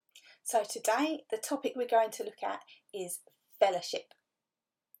So today the topic we're going to look at is fellowship.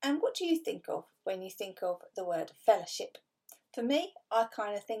 And what do you think of when you think of the word fellowship? For me, I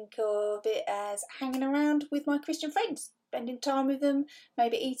kind of think of it as hanging around with my Christian friends, spending time with them,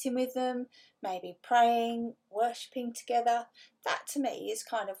 maybe eating with them, maybe praying, worshipping together. That to me is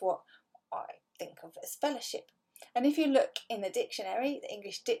kind of what I think of as fellowship. And if you look in the dictionary, the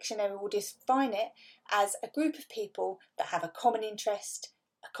English dictionary will define it as a group of people that have a common interest,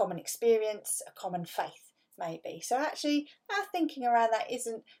 a common experience, a common faith, maybe. So actually, our thinking around that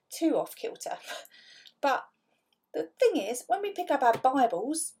isn't too off kilter. But the thing is, when we pick up our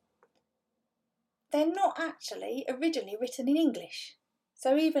Bibles, they're not actually originally written in English.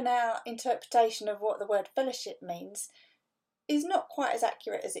 So even our interpretation of what the word fellowship means is not quite as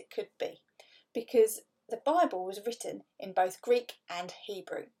accurate as it could be, because the Bible was written in both Greek and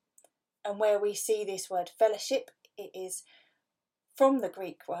Hebrew. And where we see this word fellowship, it is from the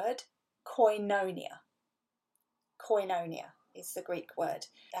Greek word koinonia. Koinonia is the Greek word.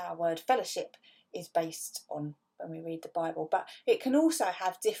 Our word fellowship is based on when we read the Bible, but it can also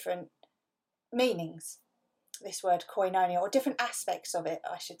have different meanings, this word koinonia, or different aspects of it,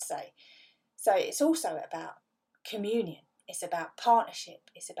 I should say. So it's also about communion, it's about partnership,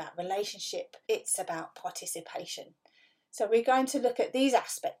 it's about relationship, it's about participation. So we're going to look at these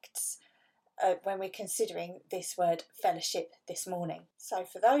aspects when we're considering this word fellowship this morning. So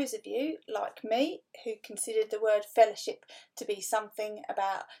for those of you like me who considered the word fellowship to be something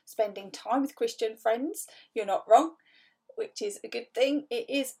about spending time with Christian friends, you're not wrong, which is a good thing. It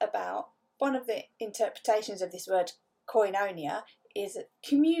is about, one of the interpretations of this word koinonia is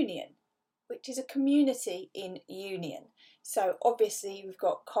communion, which is a community in union. So obviously we've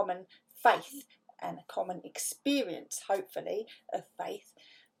got common faith and a common experience, hopefully, of faith.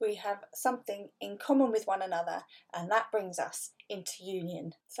 We have something in common with one another, and that brings us into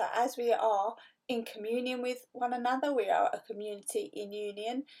union. So as we are in communion with one another, we are a community in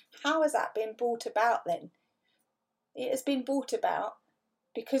union. How has that been brought about then? It has been brought about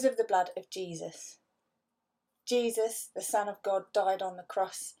because of the blood of Jesus. Jesus, the Son of God, died on the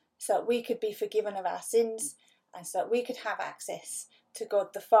cross so that we could be forgiven of our sins and so that we could have access to God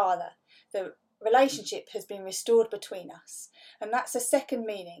the Father. The relationship has been restored between us. And that's the second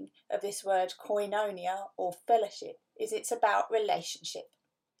meaning of this word koinonia, or fellowship, is it's about relationship.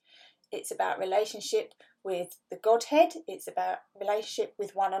 It's about relationship with the Godhead. It's about relationship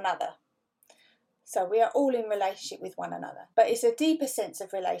with one another. So we are all in relationship with one another. But it's a deeper sense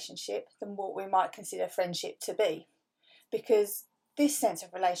of relationship than what we might consider friendship to be. Because this sense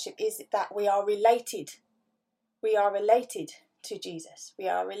of relationship is that we are related. We are related to Jesus. We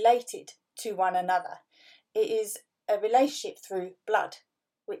are related to one another. It is a relationship through blood,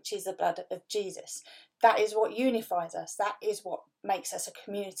 which is the blood of Jesus. That is what unifies us. That is what makes us a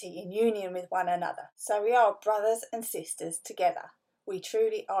community in union with one another. So we are brothers and sisters together. We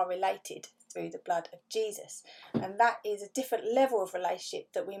truly are related through the blood of Jesus. And that is a different level of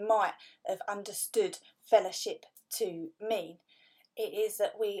relationship that we might have understood fellowship to mean. It is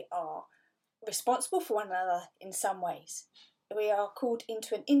that we are responsible for one another in some ways. We are called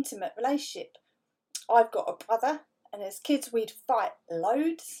into an intimate relationship. I've got a brother, and as kids we'd fight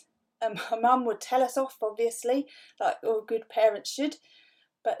loads, and my mum would tell us off, obviously, like all good parents should.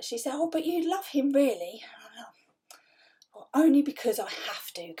 But she said, "Oh, but you love him, really?" Well, only because I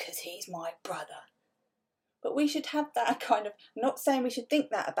have to, because he's my brother. But we should have that kind of, I'm not saying we should think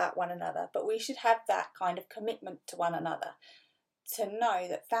that about one another, but we should have that kind of commitment to one another, to know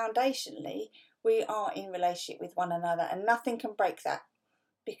that foundationally we are in relationship with one another, and nothing can break that,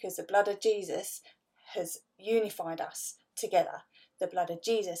 because the blood of Jesus has unified us together. The blood of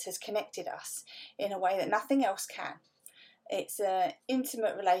Jesus has connected us in a way that nothing else can. It's an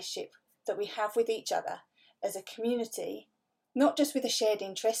intimate relationship that we have with each other as a community, not just with a shared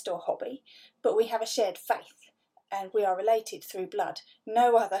interest or hobby, but we have a shared faith, and we are related through blood.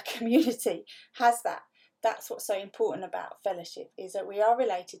 No other community has that. That's what's so important about fellowship, is that we are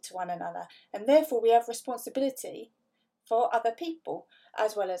related to one another, and therefore we have responsibility for other people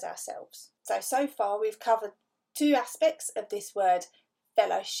as well as ourselves. So far we've covered two aspects of this word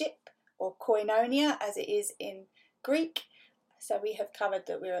fellowship, or koinonia as it is in Greek. So we have covered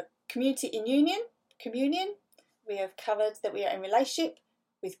that we're a community in communion. We have covered that we are in relationship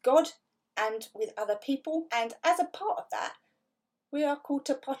with God and with other people. And as a part of that, we are called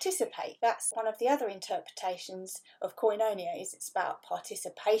to participate. That's one of the other interpretations of koinonia, is it's about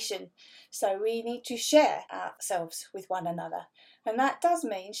participation. So we need to share ourselves with one another. And that does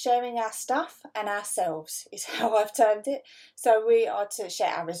mean sharing our stuff and ourselves, is how I've termed it. So we are to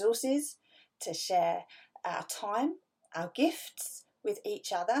share our resources, to share our time, our gifts with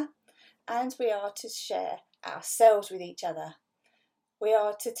each other, and we are to share ourselves with each other. We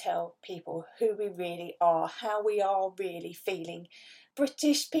are to tell people who we really are, how we are really feeling.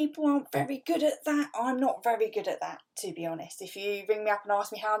 British people aren't very good at that. I'm not very good at that, to be honest. If you ring me up and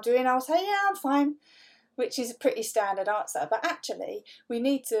ask me how I'm doing, I'll say, yeah, I'm fine, which is a pretty standard answer. But actually, we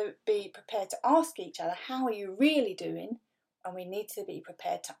need to be prepared to ask each other, how are you really doing? And we need to be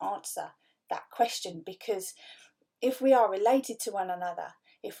prepared to answer that question, because if we are related to one another,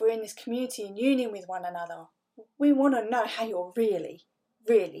 if we're in this community and union with one another, we want to know how you're really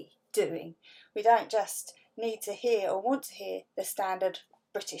doing. We don't just need to hear or want to hear the standard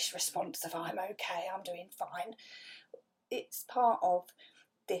British response of I'm okay, I'm doing fine. It's part of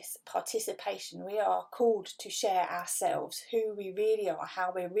this participation. We are called to share ourselves, who we really are,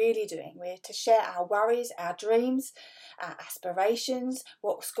 how we're really doing. We're to share our worries, our dreams, our aspirations.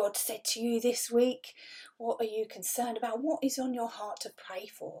 What's God said to you this week? What are you concerned about? What is on your heart to pray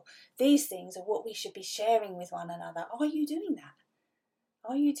for? These things are what we should be sharing with one another. Are you doing that?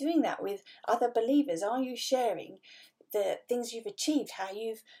 Are you doing that with other believers? Are you sharing the things you've achieved, how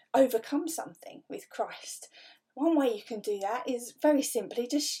you've overcome something with Christ? One way you can do that is very simply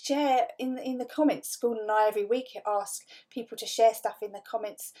just share in the comments. School and I every week ask people to share stuff in the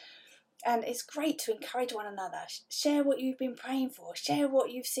comments, and it's great to encourage one another. Share what you've been praying for, share what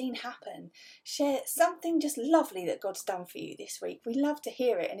you've seen happen, share something just lovely that God's done for you this week. We love to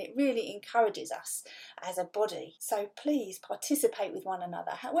hear it, and it really encourages us as a body. So please participate with one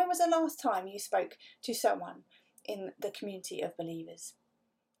another. When was the last time you spoke to someone in the community of believers?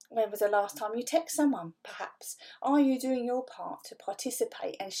 When was the last time you text someone, perhaps? Are you doing your part to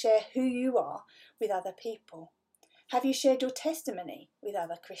participate and share who you are with other people? Have you shared your testimony with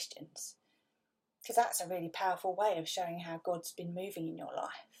other Christians? Because that's a really powerful way of showing how God's been moving in your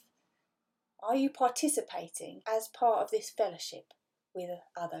life. Are you participating as part of this fellowship with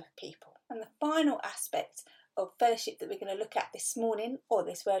other people? And the final aspect of fellowship that we're going to look at this morning, or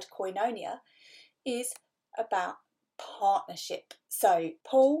this word koinonia, is about partnership. So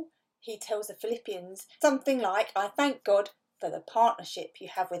Paul, he tells the Philippians something like, I thank God for the partnership you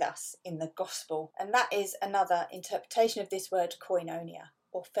have with us in the gospel. And that is another interpretation of this word koinonia,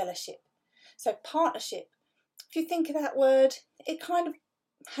 or fellowship. So partnership, if you think of that word, it kind of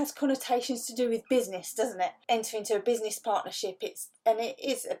has connotations to do with business, doesn't it? Enter into a business partnership, it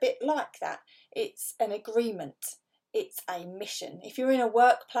is a bit like that. It's an agreement. It's a mission. If you're in a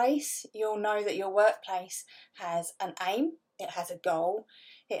workplace, you'll know that your workplace has an aim, it has a goal,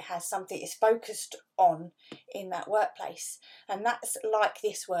 it has something it's focused on in that workplace. And that's like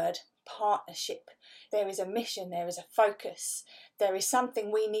this word, partnership. There is a mission, there is a focus, there is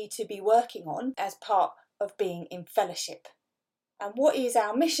something we need to be working on as part of being in fellowship. And what is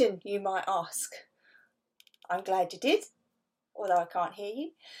our mission, you might ask? I'm glad you did, although I can't hear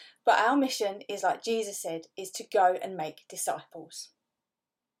you. But our mission is, like Jesus said, is to go and make disciples.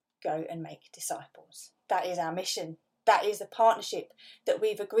 Go and make disciples. That is our mission. That is the partnership that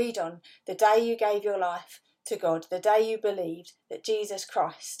we've agreed on the day you gave your life to God, the day you believed that Jesus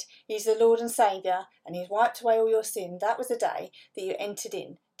Christ is the Lord and Saviour and He's wiped away all your sin. That was the day that you entered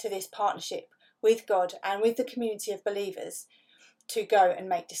into this partnership with God and with the community of believers to go and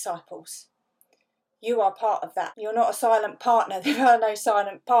make disciples. You are part of that. You're not a silent partner. There are no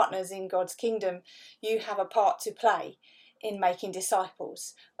silent partners in God's kingdom. You have a part to play in making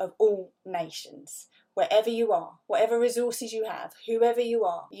disciples of all nations. Wherever you are, whatever resources you have, whoever you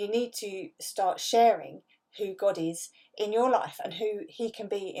are, you need to start sharing who God is in your life and who He can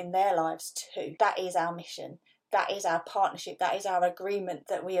be in their lives too. That is our mission. That is our partnership. That is our agreement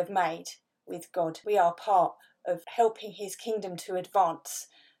that we have made with God. We are part of helping His kingdom to advance,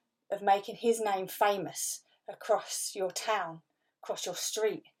 of making His name famous across your town, across your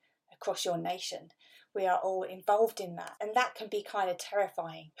street, across your nation. We are all involved in that, and that can be kind of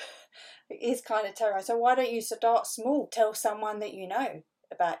terrifying. It is kind of terrifying. So why don't you start small? Tell someone that you know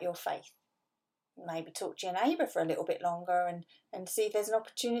about your faith. Maybe talk to your neighbour for a little bit longer and see if there's an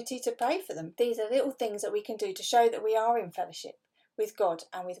opportunity to pray for them. These are little things that we can do to show that we are in fellowship with God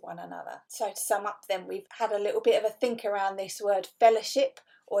and with one another. So to sum up then, we've had a little bit of a think around this word fellowship,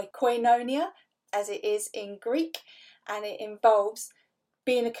 or koinonia as it is in Greek, and it involves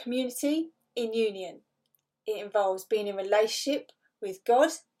being a community in union. It involves being in relationship with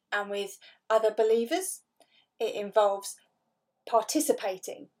God and with other believers. It involves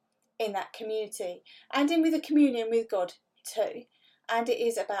participating in that community and in with a communion with God too. And it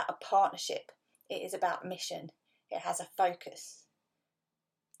is about a partnership. It is about mission. It has a focus.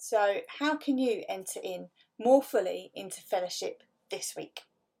 So how can you enter in more fully into fellowship this week?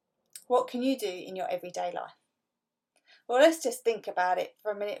 What can you do in your everyday life? Well, let's just think about it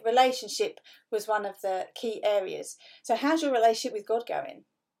for a minute. Relationship was one of the key areas. So how's your relationship with God going?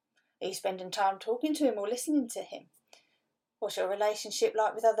 Are you spending time talking to him or listening to him? What's your relationship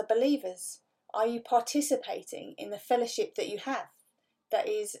like with other believers? Are you participating in the fellowship that you have? That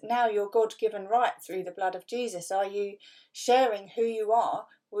is now your God-given right through the blood of Jesus. Are you sharing who you are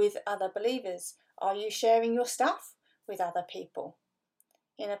with other believers? Are you sharing your stuff with other people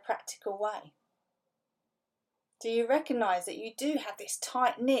in a practical way? Do you recognise that you do have this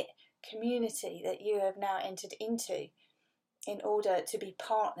tight-knit community that you have now entered into in order to be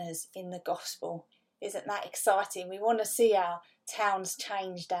partners in the gospel? Isn't that exciting? We want to see our towns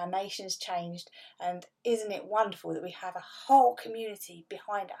changed, our nations changed, and isn't it wonderful that we have a whole community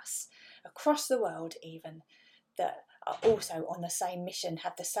behind us, across the world even, that are also on the same mission,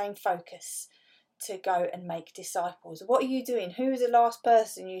 have the same focus to go and make disciples. What are you doing? Who is the last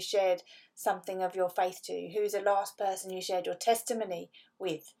person you shared something of your faith to? Who is the last person you shared your testimony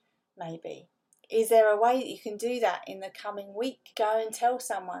with, maybe? Is there a way that you can do that in the coming week? Go and tell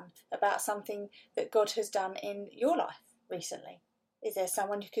someone about something that God has done in your life recently. Is there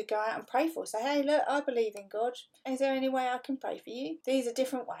someone you could go out and pray for? Say, hey, look, I believe in God. Is there any way I can pray for you? These are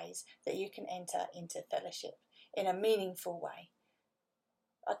different ways that you can enter into fellowship in a meaningful way.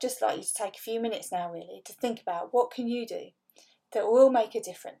 I'd just like you to take a few minutes now really to think about what can you do that will make a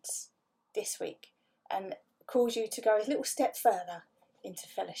difference this week and cause you to go a little step further into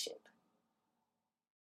fellowship.